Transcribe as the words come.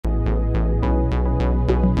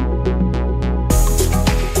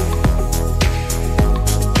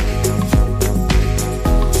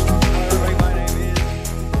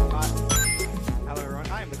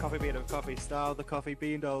style, the coffee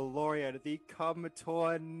bean, the laureate, the cum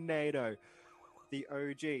tornado, the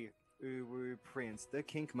OG, Uwu Prince, the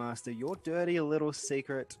Kink Master, your dirty little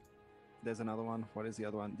secret. There's another one. What is the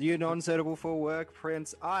other one? The non-suitable for work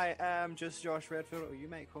Prince. I am just Josh Redfield, or you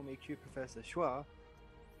may call me Cute Professor Schwa,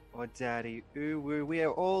 or Daddy Uwu. We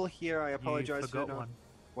are all here. I apologize for one.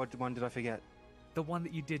 What one did I forget? The one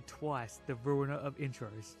that you did twice, the ruiner of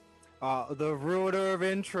intros. The ruiner of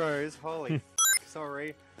intros. Holy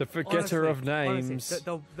sorry. The forgetter of names.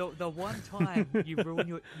 Honestly, the one time you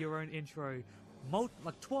ruin your own intro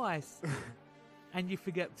like twice, and you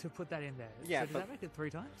forget to put that in there. Yeah, so does that make it 3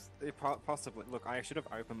 times? Possibly. Look, I should have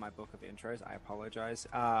opened my book of intros. I apologize.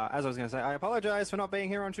 As I was going to say, I apologize for not being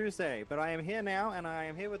here on Tuesday, but I am here now, and I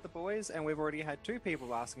am here with the boys, and we've already had 2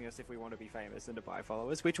 people asking us if we want to be famous and to buy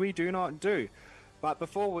followers, which we do not do. But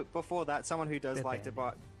before that, someone who does like to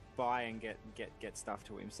buy and get stuff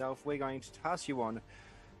to himself, we're going to pass you on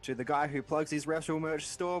to the guy who plugs his Wrestle merch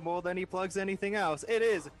store more than he plugs anything else. It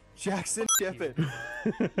is Jackson Shepherd.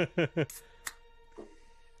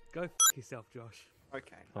 Go f*** yourself, Josh.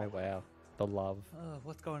 Okay. Oh wow, the love.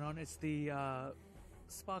 What's going on? It's the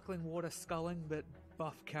sparkling water sculling but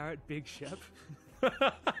buff carrot Big Shep.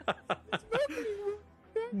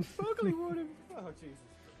 Sparkling water. Oh Jesus.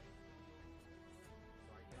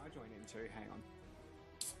 Sorry, can I join in too? Hang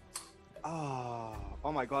on.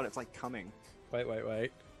 Oh my God, it's like coming.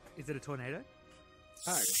 Wait. Is it a tornado?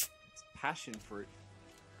 No, it's passion fruit.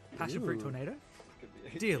 Passion fruit tornado? Could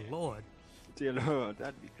be. Dear Lord. Dear Lord,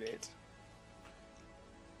 that'd be great.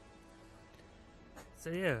 So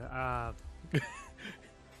yeah,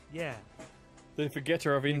 yeah. The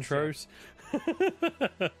forgetter of intros.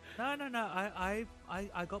 No. I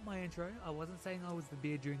got my intro. I wasn't saying I was the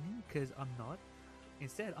beer drinking because I'm not.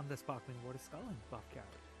 Instead, I'm the sparkling water sculling buff carrot.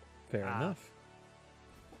 Fair enough.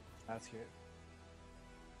 That's cute.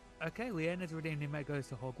 Okay, Leanna's redeemed inmate goes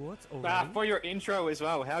to Hogwarts already. For your intro as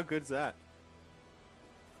well. How good's that?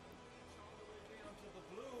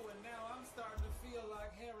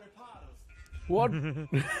 What?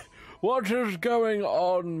 What is going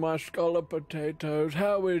on, my scholar potatoes?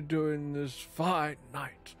 How are we doing this fine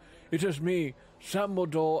night? It is me,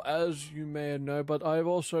 Samuel, as you may know, but I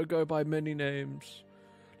also go by many names,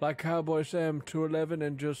 like Cowboy Sam 211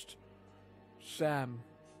 and just Sam,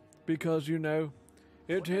 because you know,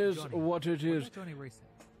 it is what it is. Johnny Reset?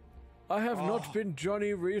 I have not been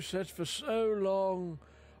Johnny Reset for so long.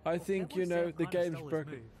 I think you know the game's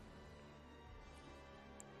broken.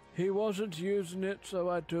 He wasn't using it, so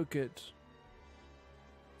I took it.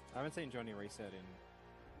 I haven't seen Johnny Reset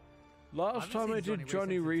in... Last time I did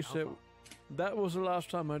Johnny Reset, that was the last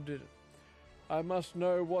time I did it. I must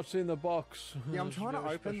know what's in the box. Yeah, I'm trying to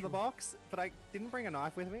open the box, but I didn't bring a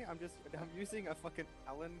knife with me. I'm using a fucking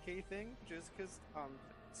Allen key thing, just because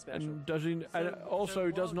special. And does he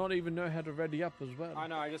does not even know how to ready up as well. I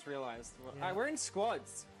know, I just realized. Yeah. We're in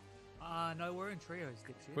squads. No, we're in trios,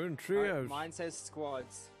 dipshit. We're in trios. Mine says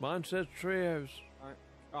squads. Mine says trios.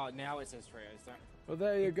 Oh, now it says trios. Don't... Well,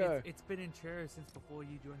 there you go. It's been in trios since before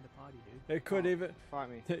you joined the party, dude. It could even... Fight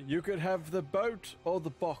me. You could have the boat or the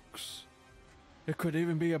box. It could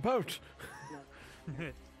even be a boat.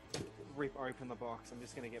 Rip open the box. I'm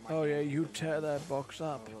just going to get my... Oh, yeah, you tear that box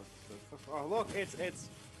up. Oh, look, it's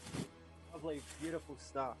lovely, beautiful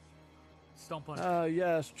stuff. Stomp on it. Ah,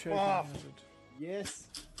 yes, chicken hazard. Yes.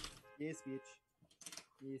 Yes, bitch.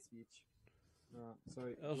 Yes, bitch.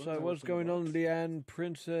 So what's going on, Leanne,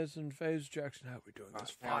 Princess, and FaZe Jackson? How are we doing this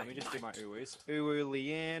fine? Let me just do my Uwus. Uwu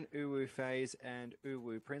Leanne, Uwu FaZe, and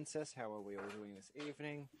Uwu Princess. How are we all doing this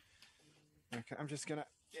evening? Okay, I'm just gonna...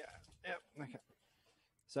 Yeah, okay.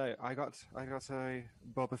 So, I got a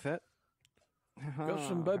Boba Fett. Got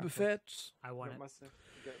some Boba Fetts. I want it.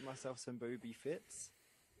 Got myself some Booby Fits.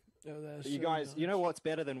 Oh, that's You so guys, nice. you know what's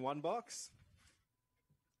better than one box?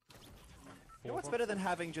 You know what's better than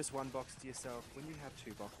having just one box to yourself? When you have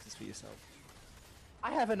 2 boxes for yourself.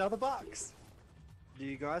 I have another box!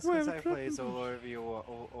 You guys can say please all over you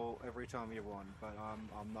or every time you want, but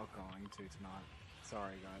I'm not going to tonight.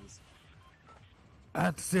 Sorry, guys.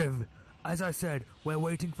 And Civ, as I said, we're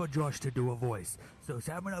waiting for Josh to do a voice. So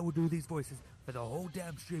Sam and I will do these voices for the whole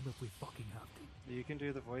damn stream if we fucking have to. You can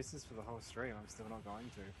do the voices for the whole stream, I'm still not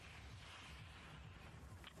going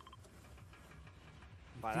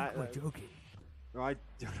to. I think we're joking. I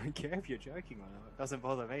don't care if you're joking or not. It doesn't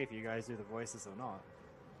bother me if you guys do the voices or not.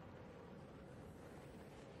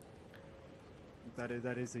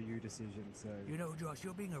 That is a you decision, so... You know, Josh,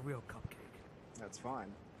 you're being a real cupcake. That's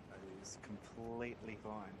fine. That is completely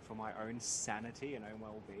fine. For my own sanity and own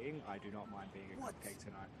well-being, I do not mind being a cupcake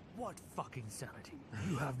tonight. What fucking sanity?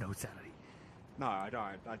 You have no sanity. No, I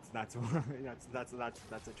don't. That's that's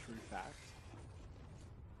a true fact.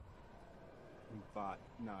 But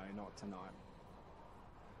no, not tonight.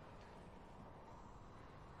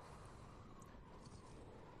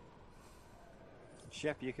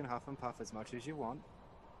 Shep, you can huff and puff as much as you want.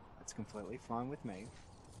 That's completely fine with me.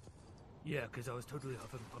 Yeah, because I was totally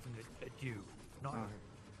huffing and puffing at you, not her.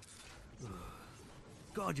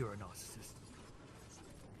 God, you're a narcissist.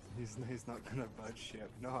 He's not gonna budge, Shep.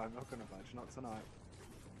 No, I'm not gonna budge. Not tonight.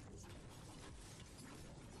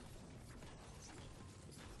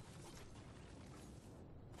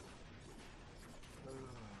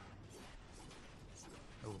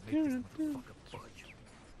 I will make this motherfucker budge.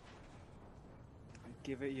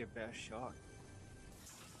 Give it your best shot.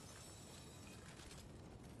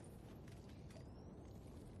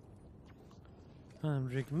 I'm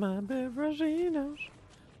drinking my beverazinos.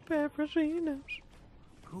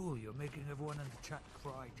 Cool, you're making everyone in the chat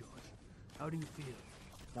cry, Josh. How do you feel?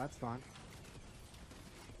 That's fine.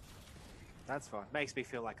 That's fine. Makes me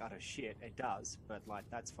feel like utter shit. It does, but like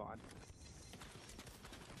that's fine.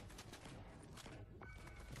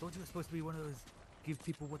 I thought you were supposed to be one of those give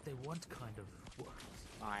people what they want kind of workers.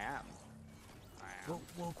 I am.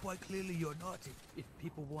 Well, quite clearly you're not if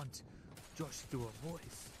people want Josh to do a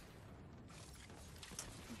voice.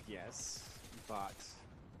 Yes, but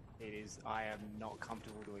it is. I am not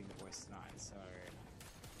comfortable doing the voice tonight, so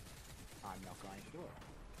I'm not going to do it.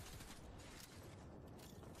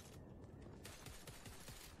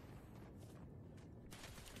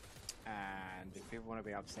 And if people want to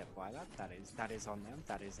be upset by that, that is on them.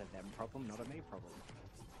 That is a them problem, not a me problem.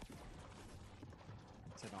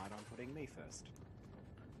 Tonight I'm putting me first.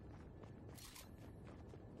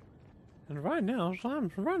 And right now,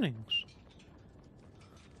 Slime's running.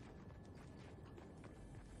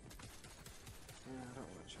 I don't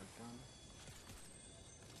want a shotgun.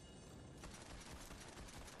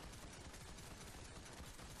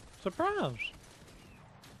 Surprise!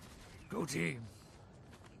 Go team!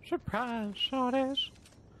 Surprise, shorties!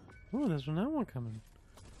 Oh, there's another one coming.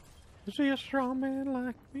 Is he a strong man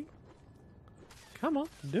like me? Come on,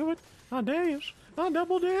 do it. I dare you. I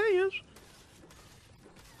double dare you.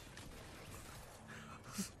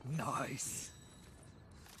 Nice!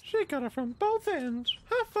 She got it from both ends.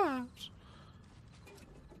 High fives.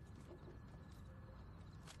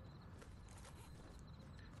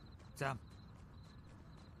 Sam.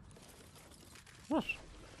 What?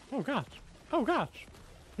 Oh, God. Oh, God.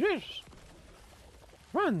 Yes.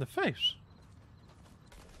 Right in the face.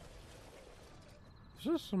 Is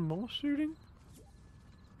this some more shooting?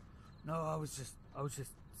 No, I was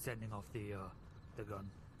just sending off the gun.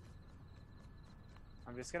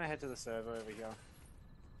 I'm just gonna head to the server over here.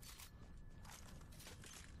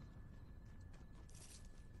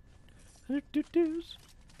 Do-do-doos.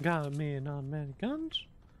 Got me an automatic guns.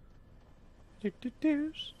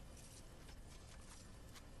 Do-do-doos.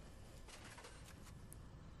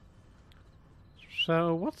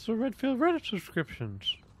 So, what's the Redfield Reddit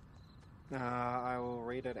subscriptions? I will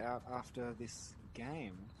read it out after this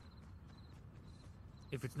game.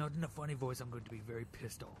 If it's not in a funny voice, I'm going to be very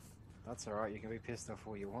pissed off. That's alright, you can be pissed off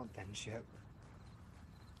all you want then, Shep.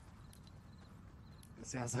 It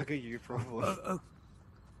sounds like a you problem.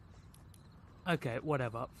 Okay,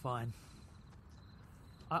 whatever, fine.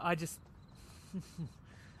 I just...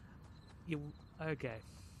 Okay,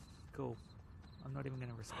 cool. I'm not even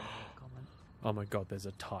going to respond to that comment. Oh my God, there's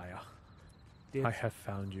a tire. Dibs. I have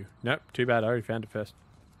found you. Nope, too bad. I already found it first.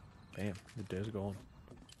 Damn, the days are gone.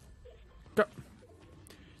 Go.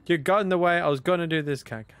 You got in the way. I was going to do this.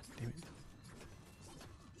 God damn it.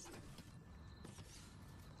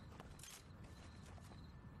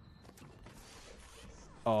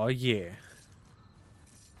 Oh, yeah.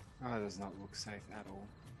 Oh, it does not look safe at all.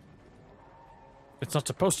 It's not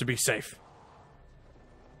supposed to be safe.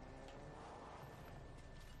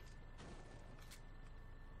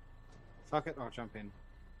 Fuck it, I'll jump in.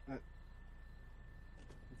 There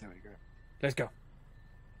we go. Let's go.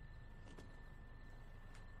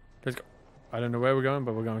 Let's go. I don't know where we're going,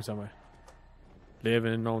 but we're going somewhere.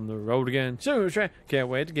 Living on the road again. So can't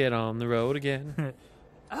wait to get on the road again.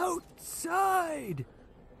 Outside!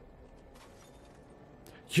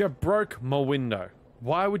 You broke my window.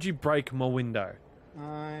 Why would you break my window?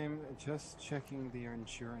 I'm just checking the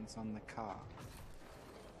insurance on the car.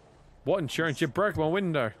 What insurance? You broke my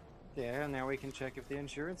window. Yeah, now we can check if the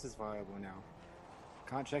insurance is viable now.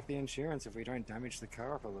 Can't check the insurance if we don't damage the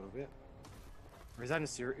car up a little bit. Or is that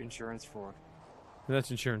insurance fraud?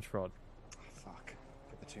 That's insurance fraud. Oh, fuck.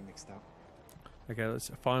 Get the two mixed up. Okay, let's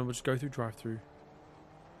fine. We'll just go through drive-through.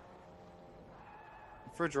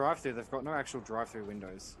 For a drive-through, they've got no actual drive-through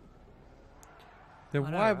windows. Then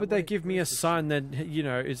I know, why right? would they Where- give me a where's the sign that, you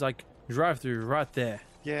know, is like drive-through right there?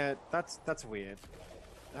 Yeah, that's weird.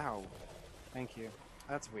 Ow. Thank you.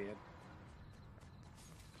 That's weird.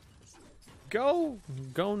 Go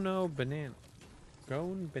no banana.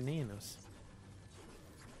 Go bananas.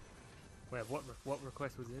 Wait, what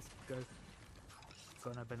request was this? Go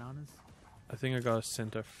no bananas? I think I got a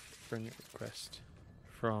center friend request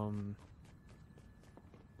from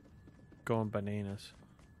Going Bananas.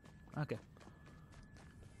 Okay.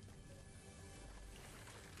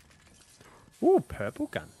 Ooh, purple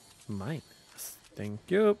gun. Mine. Thank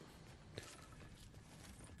you.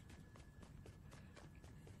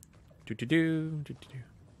 Do.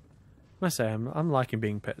 Must say, I'm liking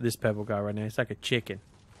being this purple guy right now. It's like a chicken.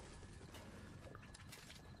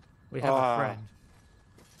 We have a Ah. friend.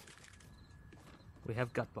 We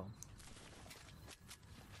have gut bomb.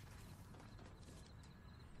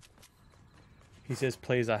 He says,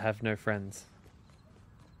 please, I have no friends.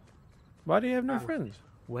 Why do you have no friends?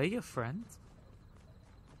 We're your friends.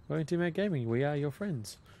 Welcome to Inmate Gaming. We are your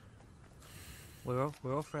friends. We're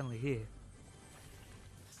all friendly here.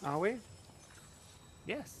 Are we?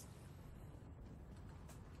 Yes.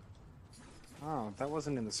 Oh, that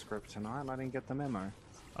wasn't in the script tonight. I didn't get the memo.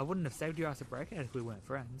 I wouldn't have saved your ass a breakout if we weren't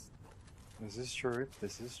friends. This is true.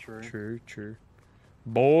 This is true. True.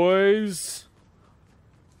 Boys,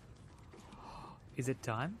 Is it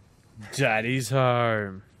time? Daddy's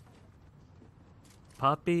home.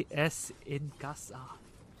 Papi es en casa.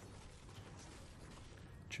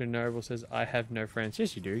 Chernobyl says, I have no friends.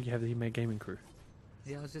 Yes, you do. You have the Inmate Gaming crew.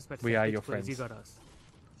 Yeah, I was just about to We say, are bitch, your please, friends. You got us.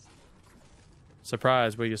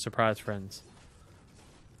 Surprise, we're your surprise friends.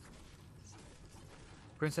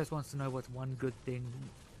 Princess wants to know what's one good thing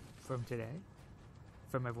from today,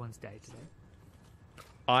 from everyone's day today.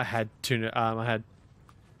 I had tuna.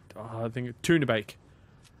 I think tuna bake.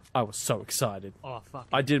 I was so excited. Oh fuck!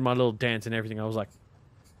 I did my little dance and everything. I was like,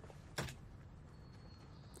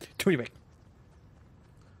 tuna bake.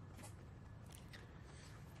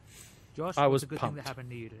 Josh, I what's was a good pumped. thing that happened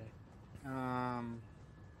to you today?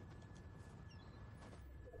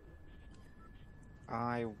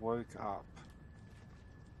 I woke up.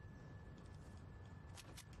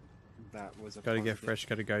 That was a Gotta get positive- fresh.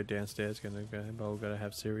 Gotta go downstairs. Gotta go bowl. Gotta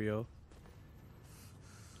have cereal.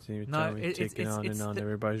 See you No, tell me it's ticking on it's and on. the-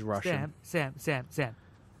 Everybody's rushing. Sam.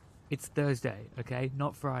 It's Thursday, okay?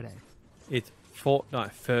 Not Friday. It's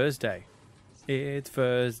fortnight Thursday. It's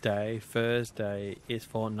Thursday. It's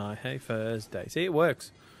fortnight. Hey, Thursday. See, it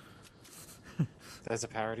works. There's a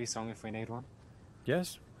parody song if we need one.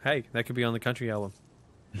 Yes. Hey, that could be on the country album.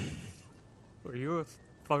 For you,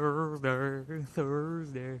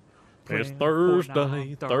 Thursday. It's playing Thursday.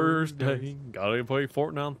 Fortnite on Thursday. Gotta play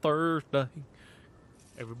Fortnite on Thursday.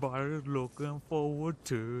 Everybody's looking forward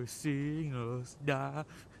to seeing us die.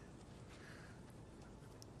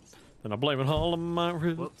 And I blame it all on my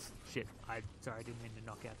roots. Whoops, shit. Sorry, I didn't mean to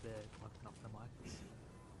knock out the mic.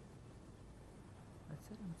 I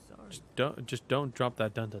said I'm sorry. Just don't drop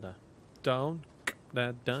that dun da da. Don't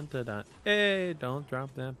that dun da da. Hey, don't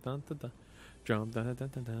drop that dun da da. Drop that dun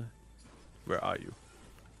da da. Where are you?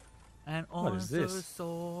 And What I'm is so this?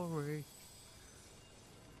 sorry.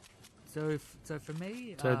 So for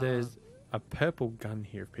me, So there's a purple gun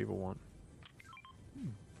here if people want.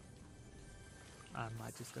 I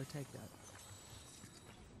might just go take that.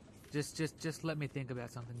 Just let me think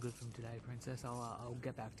about something good from today, Princess. I'll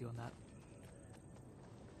get back to you on that.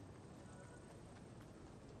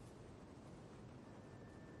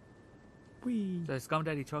 Whee. So Scum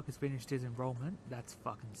Daddy Chalk has finished his enrollment. That's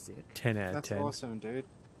fucking sick. 10 out of That's 10. awesome, dude.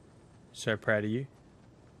 So proud of you.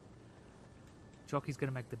 Chalky's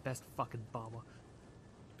gonna make the best fucking barber.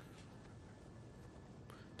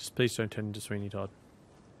 Just please don't turn into Sweeney Todd.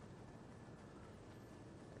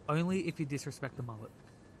 Only if you disrespect the mullet.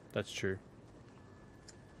 That's true.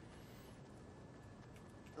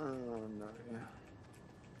 Oh no.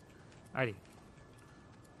 Alrighty.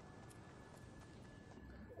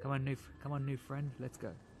 Come on, new friend. Let's go.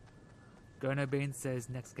 Gono Bean says,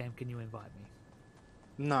 next game, can you invite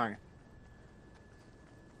me? No.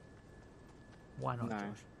 Why not, No.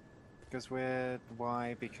 Josh?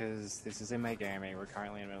 Why? Because this is Inmate Gaming. We're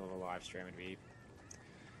currently in the middle of a live stream, and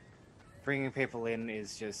bringing people in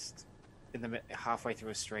is just halfway through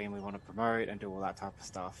a stream. We want to promote and do all that type of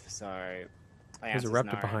stuff. So There's a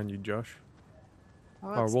raptor behind you, Josh. Oh,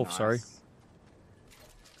 or that's wolf, nice. sorry.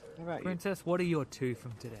 What about you? Princess, what are your two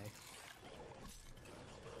from today?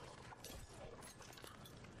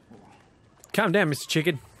 Calm down, Mr.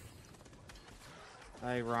 Chicken.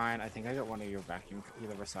 Hey Ryan, I think I got one of your vacuum,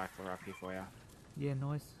 the recycler up here for you. Yeah,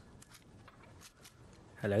 noise.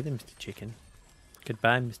 Hello there, Mr. Chicken.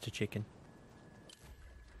 Goodbye, Mr. Chicken.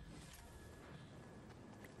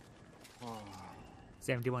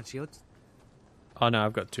 71 shields. Oh no,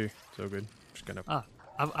 I've got 2. It's all good. Just gonna. Ah,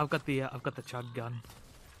 I've got the chug gun.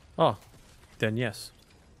 Oh, then yes.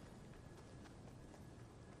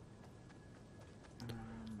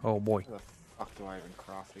 Oh boy. How the fuck do I even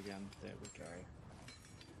craft again? There we go.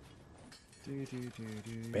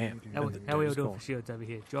 Bam. How And the are we all dude's doing gone. for shields over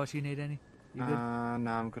here? Josh, you need any? You good?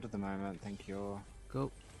 No, I'm good at the moment. Thank you.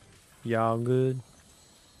 Cool. Y'all good?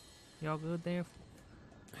 Y'all good there?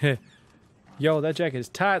 Yo, that jacket's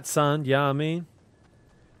tight, son. Yeah, I mean.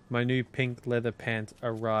 My new pink leather pants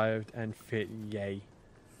arrived and fit. Yay.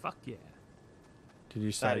 Fuck yeah. Did you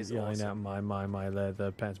That start is yelling awesome. out my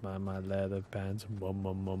leather pants, my leather pants,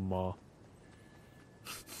 ma.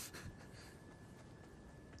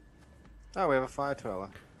 Oh, we have a fire twirler.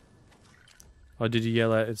 Or did you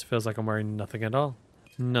yell out, it feels like I'm wearing nothing at all?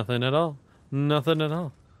 Nothing at all. Nothing at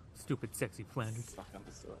all. Stupid sexy Flanders. Fuck,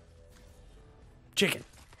 understood. Chicken.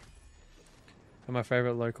 And my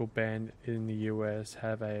favorite local band in the US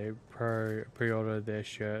have a pre-order their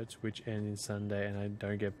shirts, which end in Sunday, and I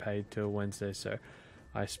don't get paid till Wednesday, so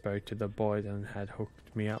I spoke to the boys and had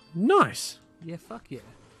hooked me up. Nice! Yeah, fuck yeah.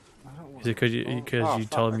 I don't want Is it because you fuck,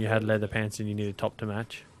 told them you okay. had leather pants and you need a top to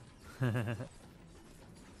match? That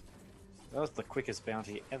was the quickest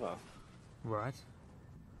bounty ever. Right.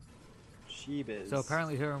 Sheebers. So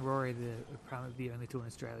apparently her and Rory are apparently the only two in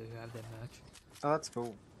Australia who have their merch. Oh, that's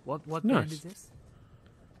cool. What band Nice. is this?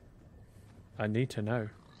 I need to know.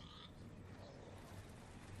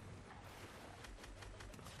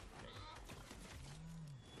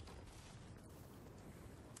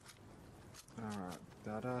 Alright.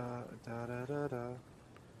 Da da da da da da.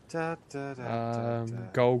 Da da da da.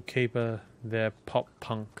 Goalkeeper, they're pop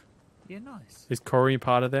punk. Yeah, nice. Is Corey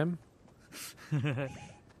part of them? I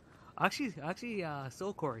actually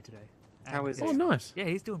saw Corey today. How is Oh, it? nice. Yeah,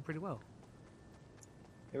 he's doing pretty well.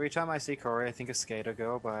 Every time I see Corey, I think of Skater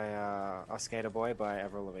Girl by a Skater Boy by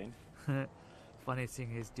Avril Lavigne. Funniest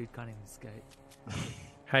thing is, dude can't even skate.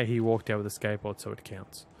 Hey, he walked out with a skateboard, so it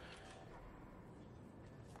counts.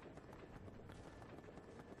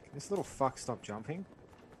 Can this little fuck stop jumping?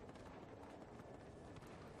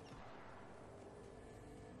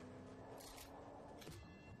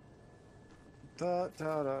 Da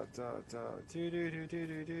da da da da. Do do do do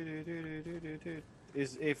do do do do do do do.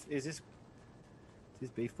 Is this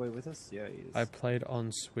Beef Boy with us? Yeah, he is. I played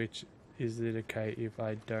on Switch. Is it okay if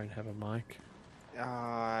I don't have a mic?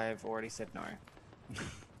 I've already said no.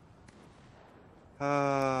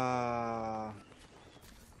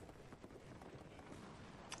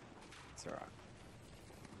 It's alright.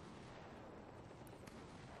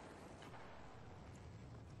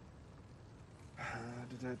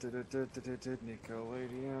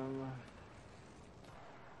 Nickelodeon.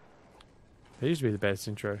 It used to be the best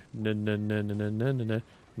intro.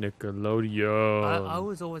 Nickelodeon. I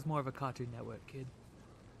was always more of a Cartoon Network kid.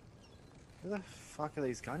 Where the fuck are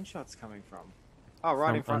these gunshots coming from? Oh, right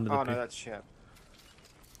From in front. under the Oh no, pit. that's ship.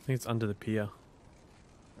 I think it's under the pier.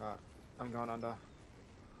 Right, I'm going under.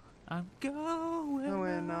 I'm going.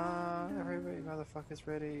 Going everybody motherfuckers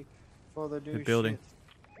ready for the new building.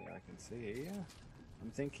 shit. Yeah, I can see. I'm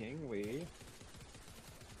thinking we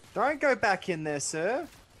don't go back in there, sir.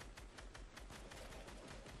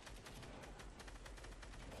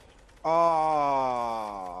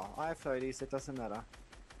 Oh, I have floaties. It doesn't matter.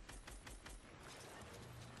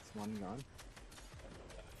 It's one gone.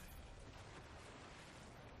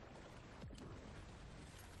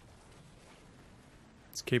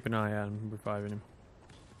 Let's keep an eye out and reviving him.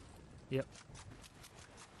 Yep.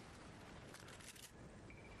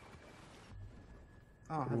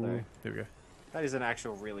 Oh, hello. Ooh, there we go. That is an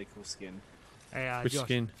actual really cool skin. Hey, Which Josh,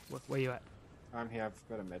 skin? where you at? I'm here. I've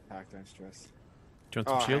got a med pack. Don't stress. Do you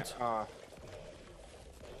want some shields? Oh,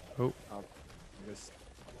 Just.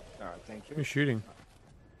 Alright, thank you. who's shooting?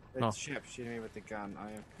 It's Oh. Shep shooting me with the gun.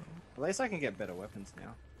 At least I can get better weapons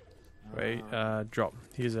now. Wait, drop.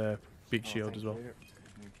 Here's a big shield thank as well. you.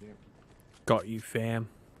 Thank you. Got you, fam.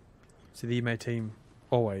 So the Inmate team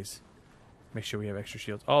always make sure we have extra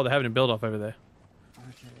shields. Oh, they're having a build off over there.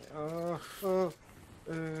 Okay.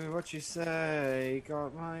 What you say?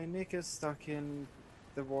 Got my knickers stuck in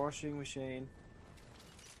the washing machine.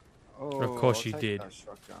 Oh, Of course I'll you take did. that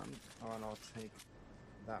shotgun. Oh, and I'll take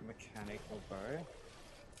that mechanical bow.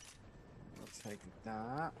 I'll take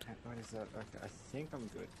that. What is that? Okay, I think I'm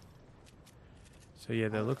good. So yeah,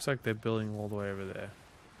 that looks like they're building all the way over there.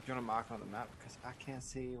 Do you want to mark on the map? Because I can't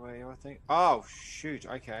see where you're thinking. Oh, shoot.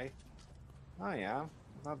 Okay. Oh, yeah.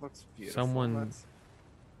 That looks beautiful. Someone-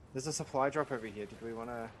 There's a supply drop over here. Did we want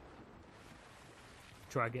to...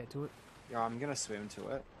 try to get to it. Yeah, I'm gonna swim to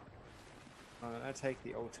it. I'm gonna take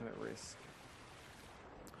the ultimate risk.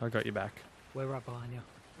 I got you back. We're right behind you.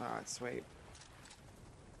 Alright, sweet.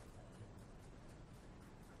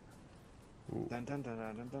 Dun, dun, dun,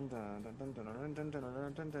 dun, dun, dun, dun, dun, dun, dun, dun, dun,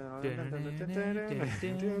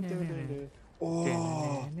 dun, dun, dun.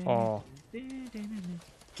 Oh, Oh.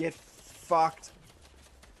 get fucked.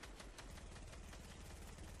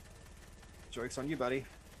 Joke's on you, buddy.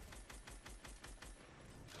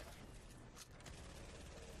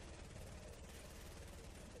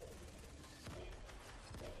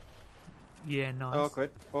 Yeah, nice. Awkward,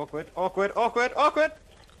 awkward, awkward, awkward, awkward.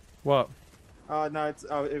 What? No,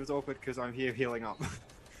 it was awkward because I'm here healing up.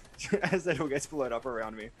 As it all gets blown up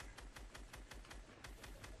around me.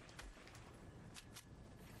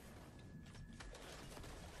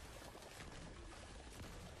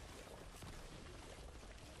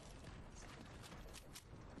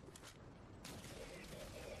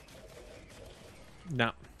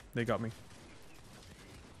 Nah, they got me.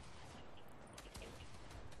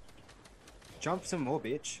 Jump some more,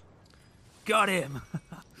 bitch. Got him!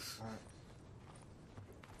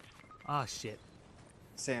 Ah, shit.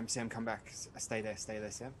 Sam, come back. Stay there,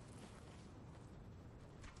 Sam.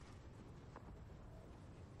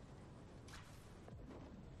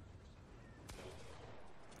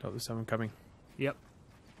 Oh, there's someone coming. Yep.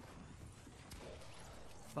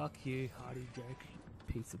 Fuck you, Hardy Jake.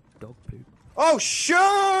 Piece of dog poop. Oh, shoot!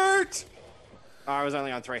 Oh, I was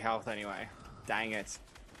only on 3 health anyway. Dang it.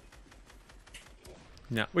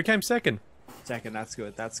 No, we came second. Second, that's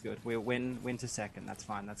good, We win to second, that's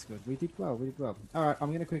fine, that's good. We did well. Alright,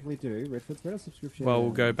 I'm gonna quickly do Redford's Better subscription. Well,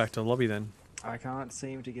 we'll go back to the lobby then. I can't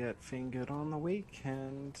seem to get fingered on the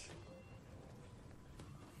weekend.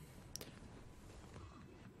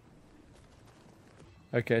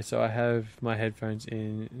 Okay, so I have my headphones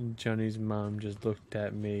in. Johnny's mum just looked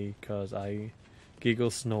at me because I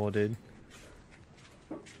giggle snorted.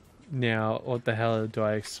 Now, what the hell do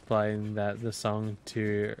I explain that the song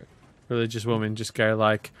to religious women just go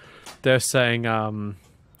like, they're saying,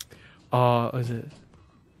 oh, is it?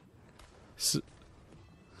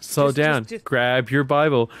 Slow down, just grab your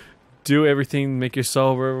Bible, do everything, make your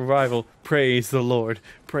soul revival, praise the Lord.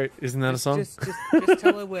 Isn't that a song? Just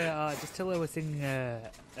tell her we're singing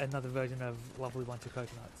another version of Lovely Bunch of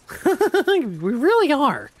Coconuts. We really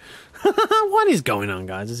are. What is going on,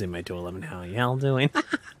 guys? This is Inmate 211. How y'all doing?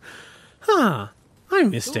 Huh. I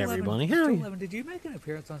missed everybody. How are you? 211, did you make an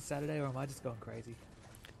appearance on Saturday, or am I just going crazy?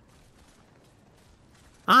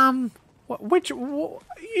 In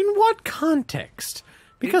what context?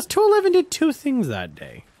 Because 211 did 2 things that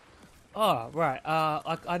day. Oh, right.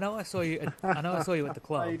 I know I saw you. I know I saw you at the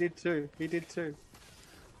club. He did too.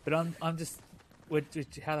 But I'm just.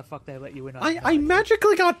 How the fuck they let you in? I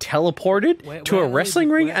magically got teleported to a wrestling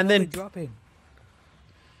ring, and then dropping.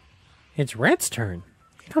 It's Red's turn.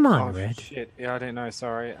 Come on, Red. Shit. Yeah, I didn't know.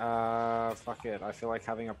 Sorry. Fuck it. I feel like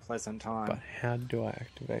having a pleasant time. But how do I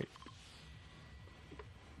activate?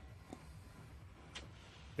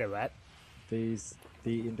 They're right. The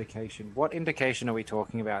indication. What indication are we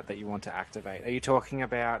talking about that you want to activate? Are you talking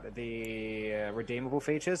about the redeemable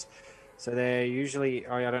features? So they're usually,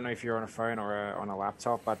 I don't know if you're on a phone or on a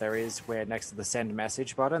laptop, but there is where next to the send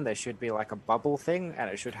message button, there should be like a bubble thing, and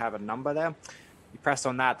it should have a number there. You press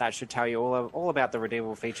on that, that should tell you all about the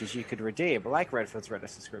redeemable features you could redeem, like Redford's Reddit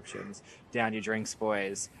subscriptions, down your drinks,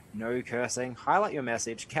 boys, no cursing, highlight your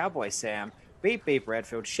message, Cowboy Sam, beep beep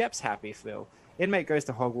Redfield, Shep's Happy Phil, Inmate goes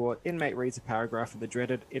to Hogwarts, Inmate reads a paragraph of the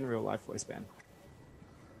dreaded in real life voice band.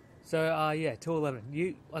 So, yeah,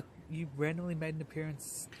 211. You randomly made an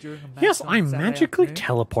appearance during a match. Yes, on I Saturday magically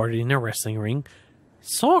afternoon? teleported in a wrestling ring,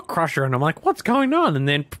 saw a Crusher, and I'm like, what's going on? And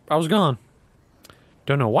then I was gone.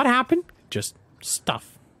 Don't know what happened, just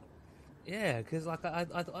stuff. Yeah, because I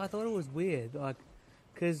thought it was weird,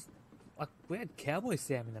 because we had Cowboy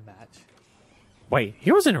Sam in the match. Wait,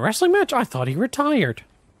 he was in a wrestling match? I thought he retired.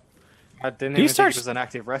 I didn't even think he was an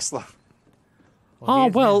active wrestler.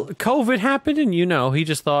 Well, COVID happened, and he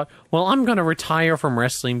just thought, well, I'm going to retire from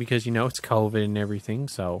wrestling because, it's COVID and everything,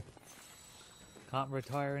 so. Can't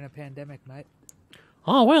retire in a pandemic, mate.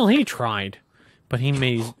 Oh, well, he tried. But he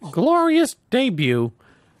made his glorious debut.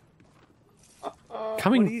 What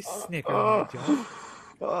are you snickering at, John?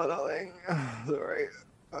 Oh, nothing. Sorry.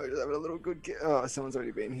 I was just having a little good Oh, someone's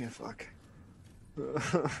already been here, fuck.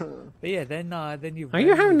 But yeah, then you... Are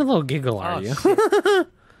you having a little giggle, are you?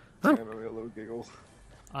 I'm having a little giggle.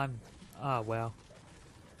 Well.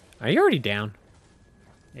 Are you already down?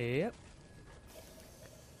 Yep.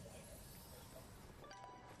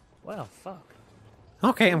 Well, fuck.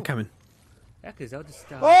 Okay, I'm coming. Yeah, because I'll just...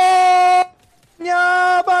 Oh!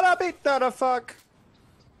 Yeah, but I beat the fuck.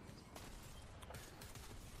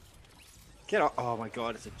 Get off! Oh my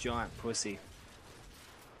god, it's a giant pussy.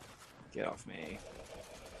 Get off me.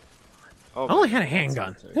 Oh, I only had a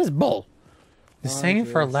handgun. This is bull. The same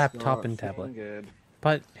for a laptop and tablet. Good.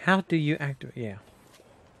 But how do you activate? Yeah.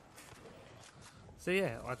 So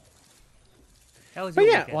yeah, how was But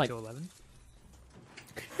your yeah, weekend, like- Joe 11?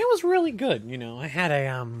 It was really good, you know. I had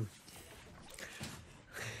a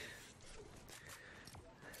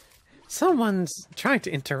someone's trying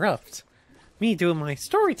to interrupt me doing my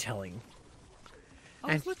storytelling. I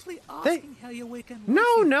was And literally they- asking how your weekend was.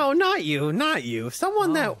 No, no, not you, not you.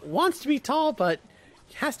 Someone Oh. that wants to be tall but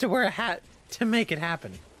has to wear a hat to make it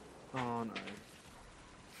happen. Oh no.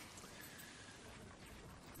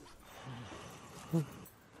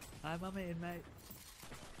 Hi, Mama Inmate.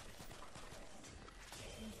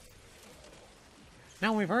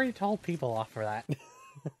 No, we've already told people off for that.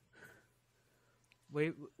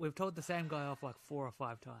 We've told the same guy off like 4 or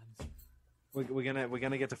 5 times. We're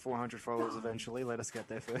gonna get to 400 followers eventually. Let us get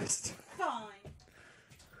there first.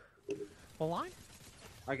 Well, why?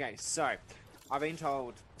 Okay, so I've been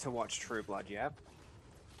told to watch True Blood. Yeah.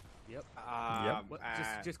 Yep. What,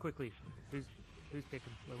 Uh, just quickly, who's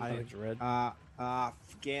picking? Where we I- going? It's red.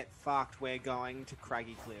 Get fucked. We're going to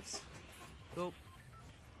Craggy Cliffs. Cool.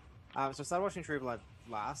 So I started watching True Blood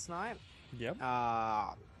last night. Yep.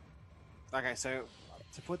 Okay, so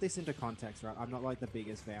to put this into context, right? I'm not like the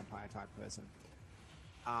biggest vampire type person,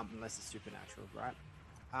 unless it's supernatural,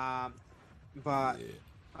 right? But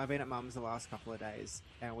I've been at Mum's the last couple of days,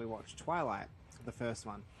 and we watched Twilight, the first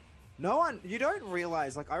one. No one, you don't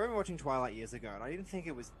realize, like, I remember watching Twilight years ago, and I didn't think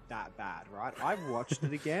it was that bad, right? I watched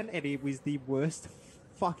it again, and it was the worst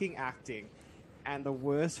fucking acting, and the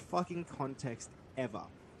worst fucking context ever.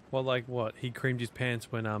 Well, like what? He creamed his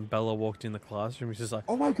pants when Bella walked in the classroom. He's just like,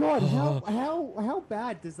 Oh my god, how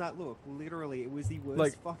bad does that look? Literally, it was the worst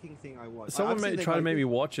Like, fucking thing I watched. someone I've seen tried to like- make me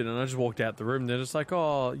watch it, and I just walked out the room. They're just like,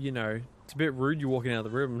 oh, you know, it's a bit rude you walking out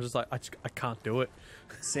of the room. I'm just like, I can't do it.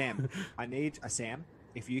 Sam, I need Sam.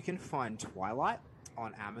 If you can find Twilight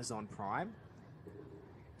on Amazon Prime,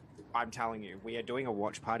 I'm telling you, we are doing a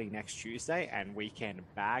watch party next Tuesday, and we can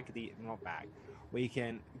we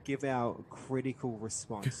can give our critical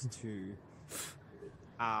response to.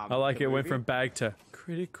 I like the it. Went movie. from bag to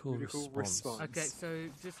critical, Critical response. response. Okay, so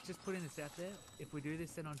just putting this out there. If we do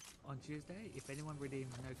this then on Tuesday, if anyone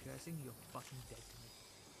redeems no cursing, you're fucking dead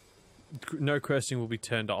to me. No cursing will be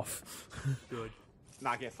turned off. Good.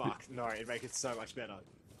 Nah, get fucked. No, it makes it so much better.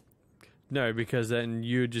 No, because then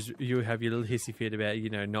you have your little hissy fit about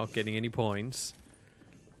not getting any points.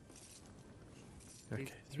 Okay,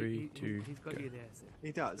 He's- 3, 2, He's got go. you there. So.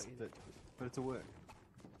 He does, but it's a work,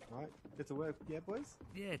 right? It's a work, yeah, boys.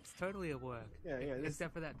 Yeah, it's totally a work. Yeah, yeah, this-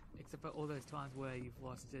 Except for all those times where you've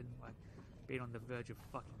lost and like been on the verge of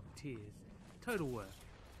fucking tears. Total work.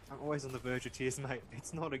 I'm always on the verge of tears, mate.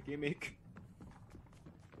 It's not a gimmick.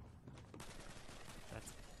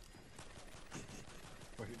 That's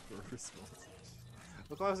Waiting for a response.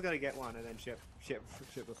 Look, I was gonna get one and then ship.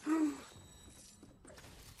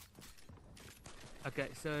 okay.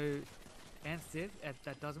 So, and Civ,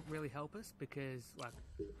 that doesn't really help us because like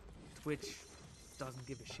Twitch doesn't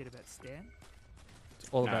give a shit about Stan. It's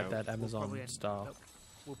all No, about that We'll Amazon probably end stuff. up-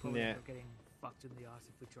 We'll probably Yeah. end up getting fucked in the ass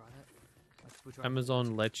if we try that. Like, if we try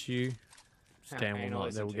Amazon lets you. Stan will Ain't not.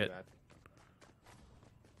 always They will too get. bad.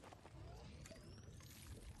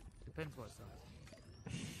 Depends what size.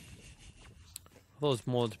 I thought it was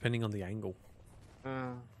more depending on the angle.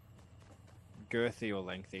 Girthy or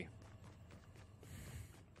lengthy.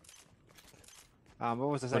 What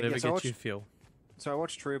was I saying? Whatever Yeah, so I gets you watched- feel. So I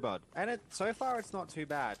watched True Blood, and so far it's not too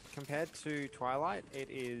bad compared to Twilight.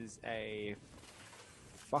 It is a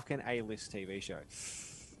fucking A-list TV show.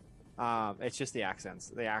 It's just the accents.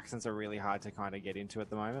 The accents are really hard to kind of get into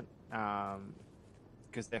at the moment,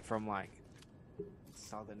 because they're from like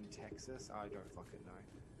southern Texas. I don't fucking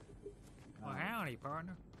know. Well, howdy,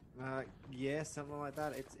 partner. Yeah, something like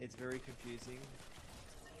that. It's very confusing.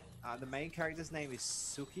 The main character's name is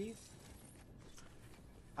Suki.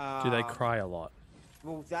 Do they cry a lot?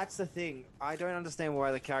 Well, that's the thing. I don't understand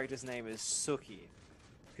why the character's name is Suki.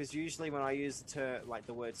 Because usually when I use the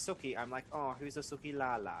word Suki, I'm like, oh, who's a Suki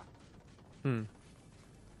Lala? Hmm.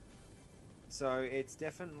 So it's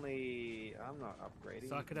definitely... I'm not upgrading.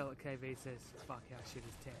 Psychedelic KV says, fuck how shit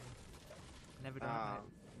is tan. Never done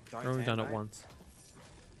it, Don't I've only tan, done it mate. once.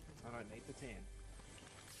 I don't need the tan.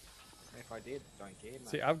 If I did, don't care, mate.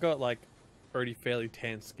 See, I've got like already fairly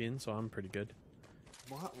tan skin, so I'm pretty good.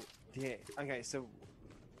 What? Yeah, okay, so...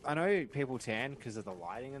 I know people tan because of the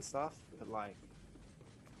lighting and stuff, but like...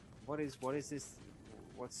 What is this?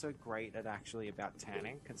 What's so great at actually about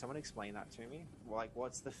tanning? Can someone explain that to me? Like,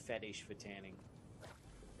 what's the fetish for tanning?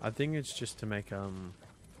 I think it's just to make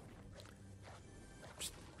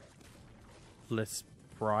just less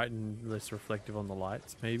bright and less reflective on the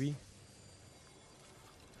lights, maybe.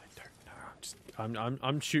 I don't know.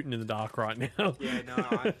 I'm shooting in the dark right now. Yeah, no,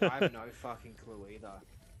 I have no fucking clue either.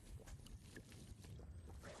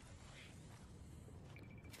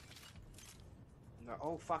 No,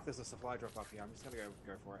 oh fuck! There's a supply drop up here. I'm just gonna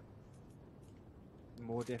go for it.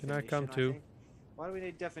 More definition. Can I come too? think. Why do we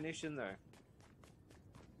need definition though?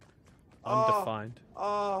 Undefined.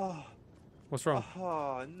 Oh. What's wrong?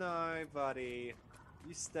 Oh no, buddy.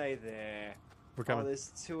 You stay there. We're Oh, coming.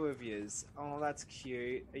 there's two of yous. Oh, that's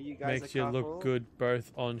cute. Are you guys Makes a you couple? look good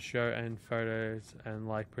both on show and photos, and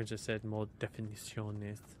like Princess said, more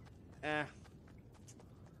definiciones. Eh.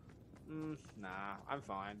 Nah, I'm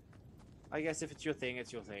fine. I guess if it's your thing,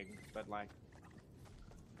 it's your thing. But like,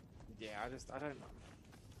 yeah, I don't.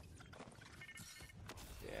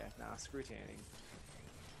 Yeah, nah, screw tanning.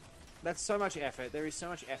 That's so much effort. There is so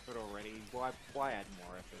much effort already. Why add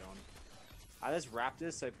more effort on? There's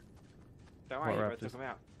raptors, so don't worry, What you both raptors? took them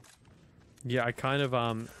out. Yeah, I kind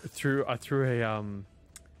of threw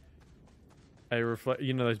a reflect.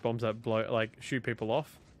 You know those bombs that blow, like shoot people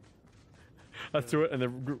off. I threw it, and the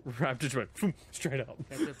raptor just went boom, straight up.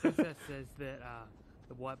 Okay, so Princess says that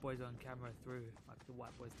the white boys on camera threw, like the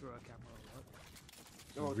white boys threw our camera a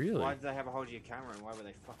lot. Well, Really? Why did they have a hold of your camera, and why were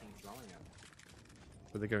they fucking throwing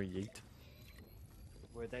it? Were they going yeet?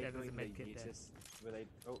 Were they Yeah, there's a doing the med kit there. yeetus? Were they?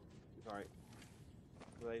 Oh, sorry.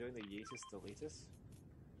 Were they doing the yeetus deletus?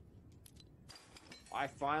 I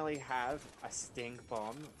finally have a stink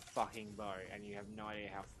bomb fucking bow, and you have no idea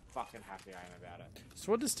how fucking happy I am about it.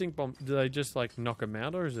 So what does stink bomb? Do they just like knock them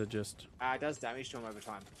out, or is it just? It does damage to them over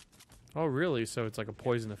time. Oh, really? So it's like a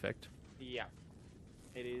poison effect. Yeah.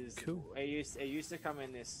 It is. Cool. It used to come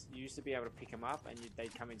in this. You used to be able to pick them up, and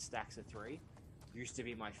they'd come in stacks of 3. Used to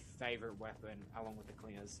be my favorite weapon, along with the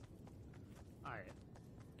clingers. Alright.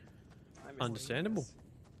 I miss Understandable. clingers.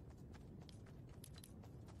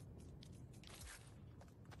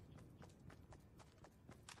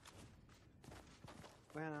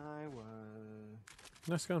 When I was.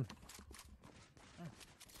 Nice gun.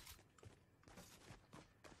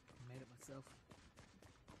 Made it myself.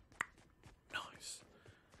 Nice.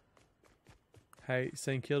 Hey,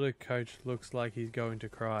 St. Kilda coach looks like he's going to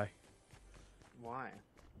cry. Why?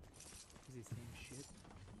 Is his name shit?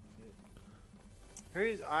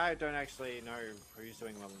 I don't actually know who's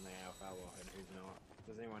doing well in the AFL and who's not.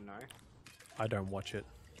 Does anyone know? I don't watch it.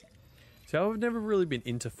 So I've never really been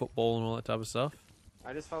into football and all that type of stuff.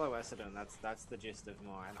 I just follow Essendon. That's the gist of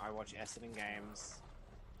mine. I watch Essendon games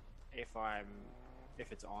if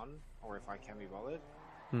it's on or if I can be bothered.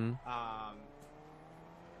 Hmm.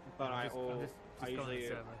 But I Just go on the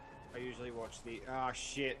server. usually watch the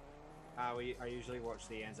shit. I usually watch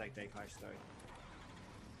the Anzac Day clash though.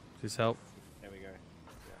 Does this help? There we go. It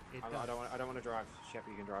Yeah. I does. don't want to drive. Shep,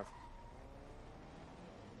 you can drive.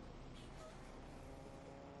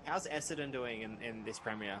 How's Essendon doing in this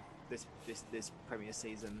Premier? This Premier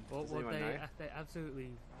season? Well, Does anyone know? they absolutely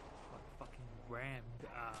like, fucking rammed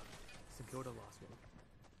St Kilda last week.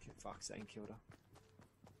 Fuck, St Kilda.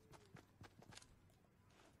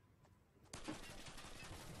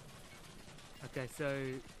 Okay, so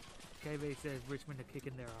KB says Richmond are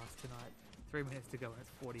kicking their ass tonight. 3 minutes to go and it's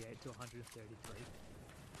 48 to 133.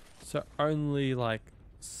 So only like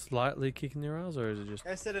slightly kicking their ass, or is it just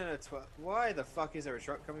Essendon at 12. Why the fuck is there a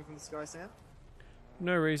truck coming from the sky, Sam?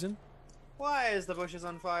 no reason? Why is the bushes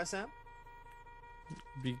on fire, Sam?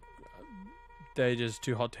 Be they're just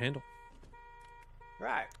too hot to handle.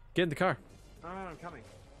 Right. Get in the car. No, I'm coming.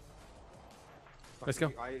 Let's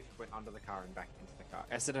Fucking- go. I went under the car and back into the car.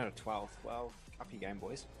 Essendon at 12. Well, up your game,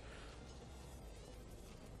 boys.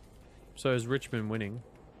 So is Richmond winning?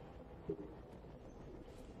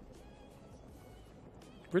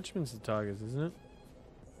 Richmond's the Tigers, isn't it?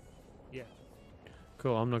 Yeah,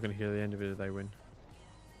 Cool. I'm not going to hear the end of it if they win.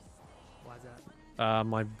 why is that?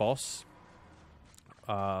 My boss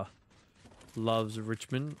loves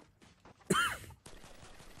Richmond.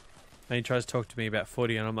 And he tries to talk to me about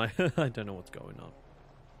footy, and I'm like, I don't know what's going on.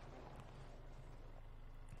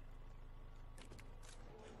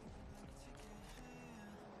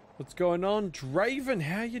 What's going on, Draven?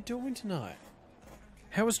 How you doing tonight?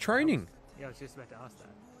 How was training? Yeah, I was just about to ask that.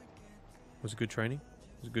 Was it good training?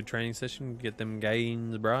 Was it a good training session? Get them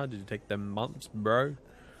gains, bro? Did you take them bumps, bro?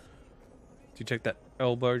 Did you take that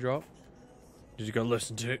elbow drop? Did you go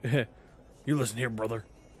listen to it? You listen here, brother.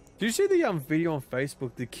 Did you see the video on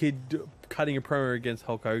Facebook? The kid cutting a promo against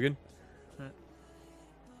Hulk Hogan. Huh.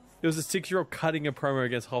 It was a 6-year-old cutting a promo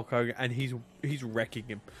against Hulk Hogan, and he's wrecking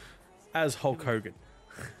him as Hulk Hogan.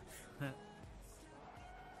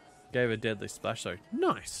 Gave a deadly splash though.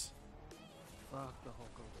 Nice. Fuck the Hulk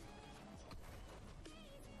Hogan.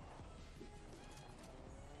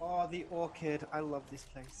 Oh, the orchid. I love this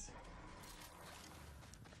place.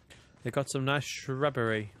 They got some nice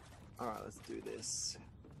shrubbery. Alright, let's do this.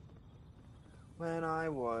 When I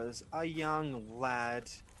was a young lad,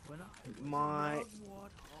 my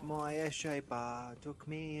Eshe bar took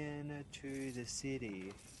me into the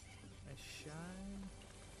city A shine.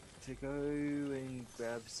 to go and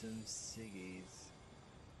grab some ciggies.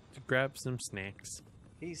 To grab some snacks.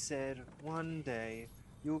 He said, one day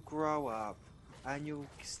you'll grow up and you'll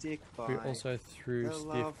stick by We also threw the stiff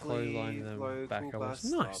lovely clothesline in the local back. I was bus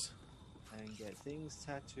nice. stop and get things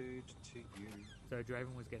tattooed to you. So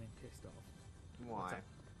Draven was getting pissed off. Why?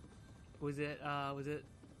 Was it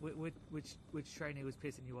which trainee was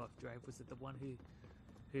pissing you off, Drave? Was it the one who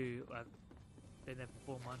been there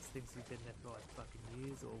for 4 months, thinks he's been there for like fucking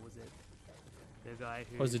years, or was it the guy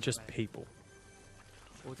who? Or was it just no matter- people?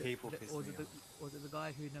 Or was it, People the, piss or was, me it the, was it the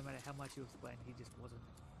guy who, no matter how much you explained, he just wasn't,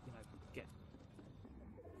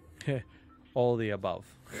 getting? All the above.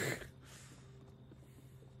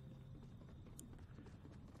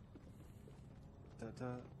 Da, da,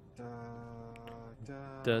 da,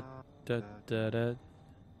 Da, da, da, da.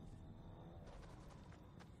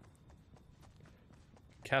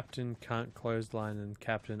 Captain can't clothesline, and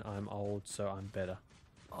Captain I'm old, so I'm better.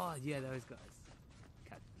 Oh yeah, those guys.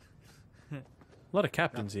 A lot of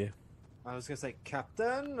captains here. I was gonna say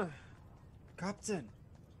Captain. Captain.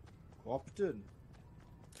 Captain.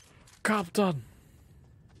 Captain!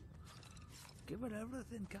 Give it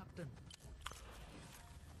everything, Captain.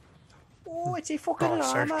 Oh, it's a fucking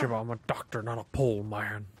llama. I'm a doctor, not a pole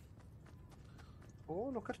man. Oh,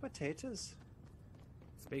 look at potatoes.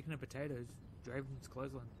 Speaking of potatoes, Draven's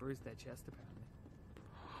clothesline bruised their chest apparently.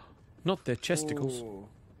 Not their chesticles. Ooh.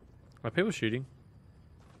 Are people shooting?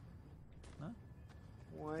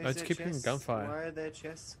 Why Oh, is it's their keeping chests- gunfire. Why are their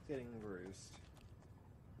chests getting bruised?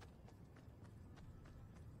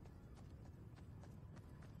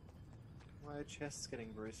 Why are chests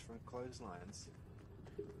getting bruised from clotheslines?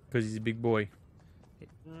 Because he's a big boy.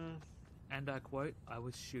 Hmm. And I quote, I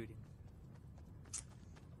was shooting.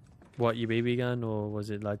 What, your BB gun, or was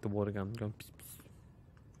it like the water gun? Going pss, pss.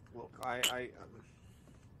 Look,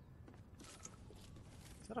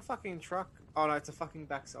 is that a fucking truck? Oh no, it's a fucking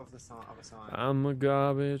back of the sign of a sign. I'm a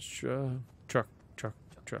garbage truck.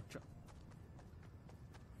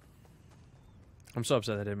 I'm so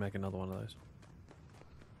upset they didn't make another one of those.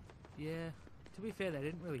 Yeah. To be fair, they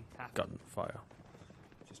didn't really have to. Gun fire.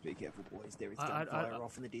 Just be careful, boys. There is I'd- gunfire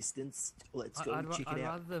off in the distance. Let's go I'd check it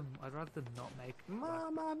out. I'd rather them not make like,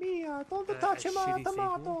 Mamma mia! Don't a touch my shitty sequel,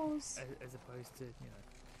 tomatoes. as opposed to, you know.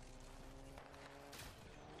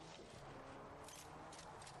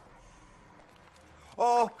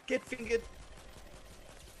 Oh, get fingered.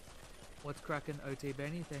 What's cracking, OT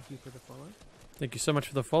Benny? Thank you for the follow. Thank you so much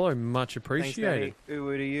for the follow. Much appreciated. Thanks, Benny.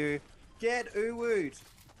 Uwu to you. Get uwooed.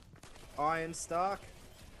 Iron Stark.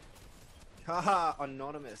 Haha,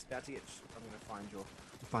 anonymous. About to get. I'm gonna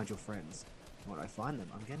find your friends. When I find them,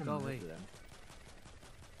 I'm gonna Golly. murder them.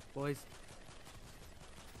 Boys,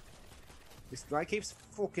 This guy keeps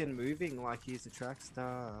fucking moving like he's a track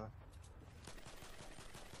star.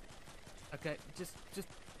 okay, just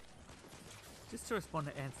to respond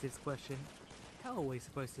to Anthony's question, how are we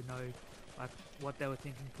supposed to know like what they were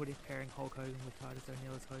thinking pairing Hulk Hogan with Titus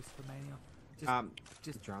O'Neil as host for Mania?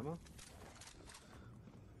 Just Drama.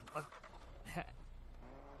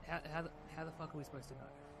 how the fuck are we supposed to know?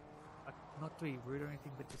 Like, not to be rude or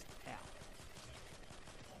anything, but just how?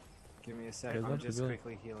 Give me a sec. Yeah, I'm that'd be just good.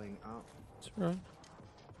 quickly healing up. It's alright.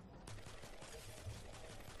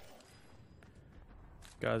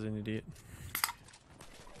 Guy's an idiot.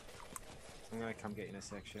 I'm gonna come get you in a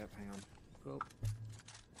sec, Shep. Hang on. Cool.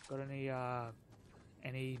 Got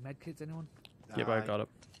any med kits? Anyone? Yep, I got it.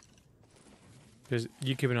 Just,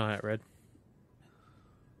 you keep an eye out, Red.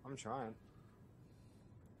 I'm trying.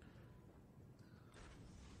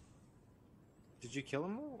 Did you kill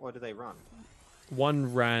them all, or did they run?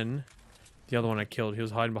 One ran, the other one I killed. He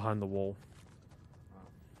was hiding behind the wall.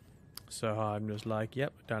 So I'm just like,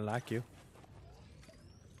 yep, don't like you.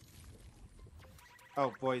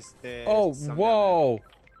 Oh, boys, there's Oh, some down whoa!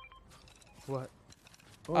 What?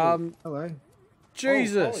 there. Hello.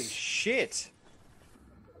 Jesus! Oh, holy shit!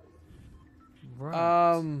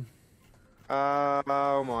 Right.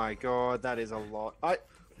 Oh my god, that is a lot.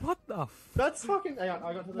 What the f? That's fucking. Hang on,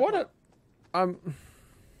 I got to the What top. a...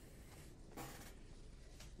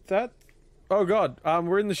 That... Oh god,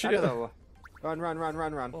 we're in the shit. Run, run, run,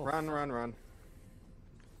 run, run, Oh, run, run, run.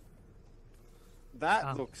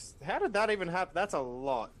 That looks. How did that even happen? That's a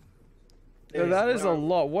lot. Yeah, that is a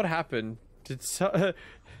lot. What happened? Did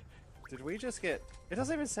we just get? It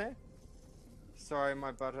doesn't even say. Sorry,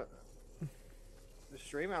 my butter. The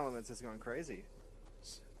stream elements is going crazy.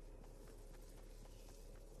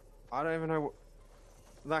 I don't even know.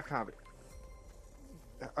 That can't be.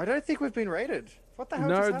 I don't think we've been raided. What the hell?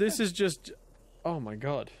 No, just this happened? is just... Oh my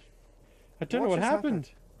god. I don't know What what just happened.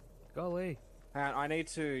 Golly. And I need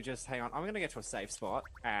to just hang on. I'm gonna get to a safe spot,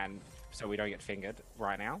 and so we don't get fingered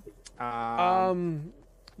right now.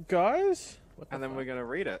 Guys? What the And then fuck? we're gonna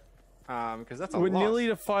read it, because that's a We're lot. nearly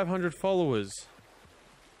to 500 followers.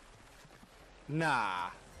 Nah,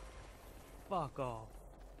 Fuck off.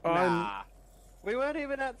 nah. We weren't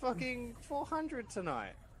even at fucking 400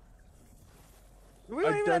 tonight. We weren't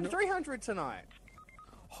I even don't at 300 tonight.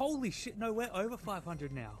 Holy shit, no, we're over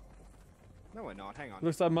 500 now. No, we're not. Hang on.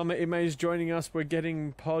 Looks like Mama Inmate is joining us. We're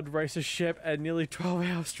getting Pod Racer Shep at nearly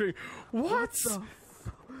 12-hour stream. What? the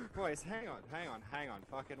Boys, hang on.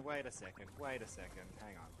 Fucking wait a second.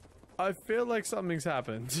 Hang on. I feel like something's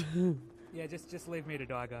happened. Yeah, just leave me to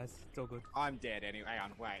die, guys. It's all good. I'm dead anyway. Hang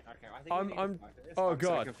on. Wait. Okay. I think I'm- we need I'm- to fight this. oh, I'm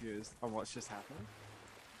God. so confused on what's just happened.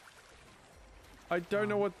 I don't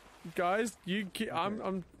know what... Guys,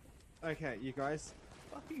 I'm... Okay, you guys.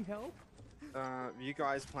 Fucking help. You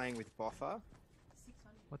guys playing with Boffer.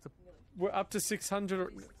 What's up? We're up to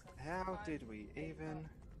 600... How did we even?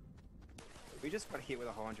 We just got hit with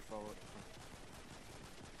a whole bunch of forward.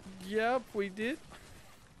 Yep, we did.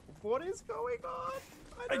 What is going on?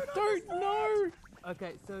 I don't know.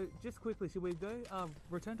 Okay, so just quickly, should we go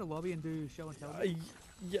return to lobby and do show and tell?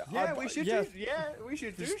 Yeah, Yeah, we should yeah. do. Yeah, we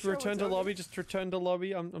should do. Just show return and to tell. lobby. Just return to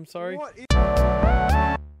lobby. I'm sorry. What is